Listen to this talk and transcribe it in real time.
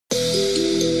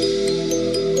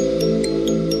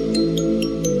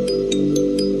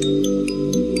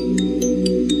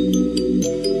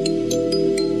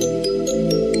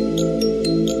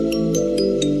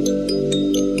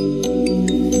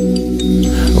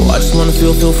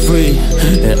wanna feel free,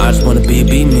 and I just wanna be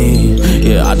me.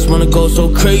 Yeah, I just wanna go so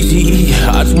crazy.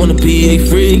 I just wanna be a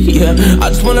freak. Yeah, I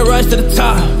just wanna rise to the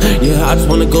top. Yeah, I just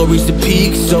wanna go reach the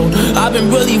peak. So I've been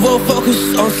really well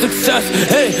focused on success.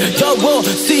 Hey, y'all will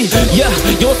see. Yeah,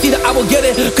 you'll see that I will get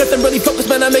it. Cause I'm really focused,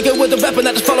 man. I make it with the rap and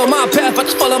I just follow my path. I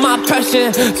just follow my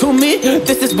passion. To me,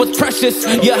 this is what's precious.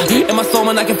 Yeah, in my soul,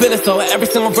 man, I can feel it. So every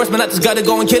single verse, man, I just gotta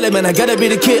go and kill it, man. I gotta be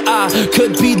the kid. I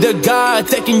could be the guy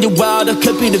taking you wild. I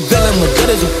could be the villain, but good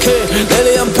as a kid.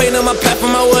 Lately, I'm painting my path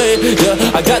on my way.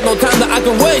 Yeah, I got no time that I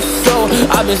can waste. So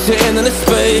I've been sitting in the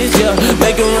space. Yeah,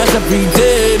 making rest every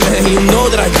day, man. You know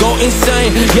that I go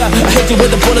insane. Yeah, I hit you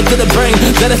with a bullet to the brain.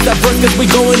 Let us stop first, cause we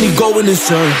going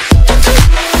insane.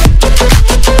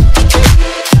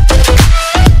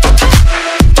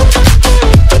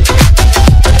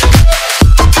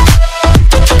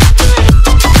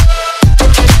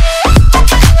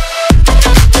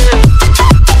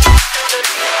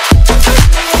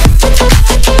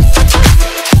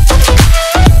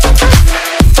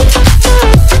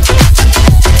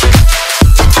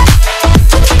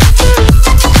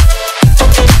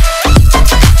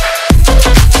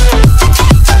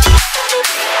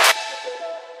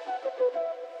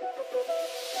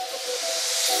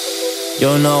 You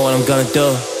don't know what I'm gonna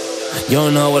do. You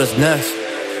don't know what is next.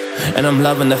 And I'm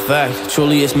loving the fact,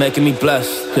 truly it's making me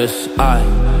blessed. Cause I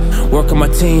work on my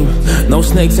team, no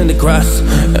snakes in the grass.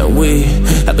 And we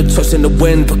have a choice in the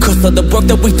wind because of the work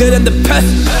that we did in the past.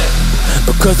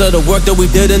 Because of the work that we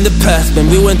did in the past. When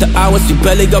we went to hours, you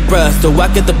barely got rest. So I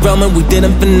get the realm and we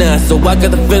didn't finesse. So I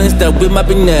got the feelings that we might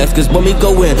be next. Cause when we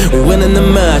go in, we win in the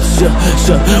match.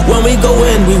 Sure. When we go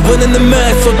in, we win in the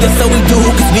match. So that's how we do,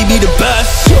 cause we be the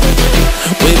best.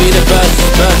 We be the best.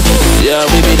 Yeah,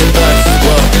 we be the best.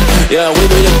 Whoa. Yeah, we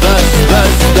be the best.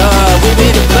 We be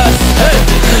the best. Hey,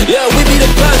 yeah, we be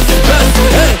the best.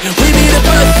 Hey, we be the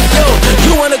best. Yo,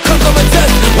 you wanna come a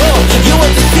test? Whoa, you want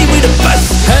to see we the best?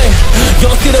 Hey, you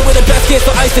don't see that we're the best kid,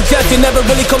 so I suggest you never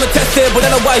really come and test it. But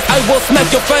otherwise, I will smack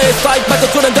your face like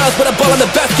Michael Jordan does with a ball on the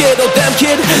basket. Oh damn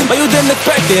kid, but you didn't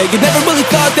expect it. You never really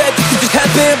thought that this could just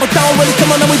happen. But now I'm really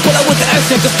come on and we pull out with the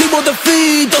action. Cause people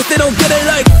defeat those they don't get it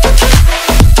like.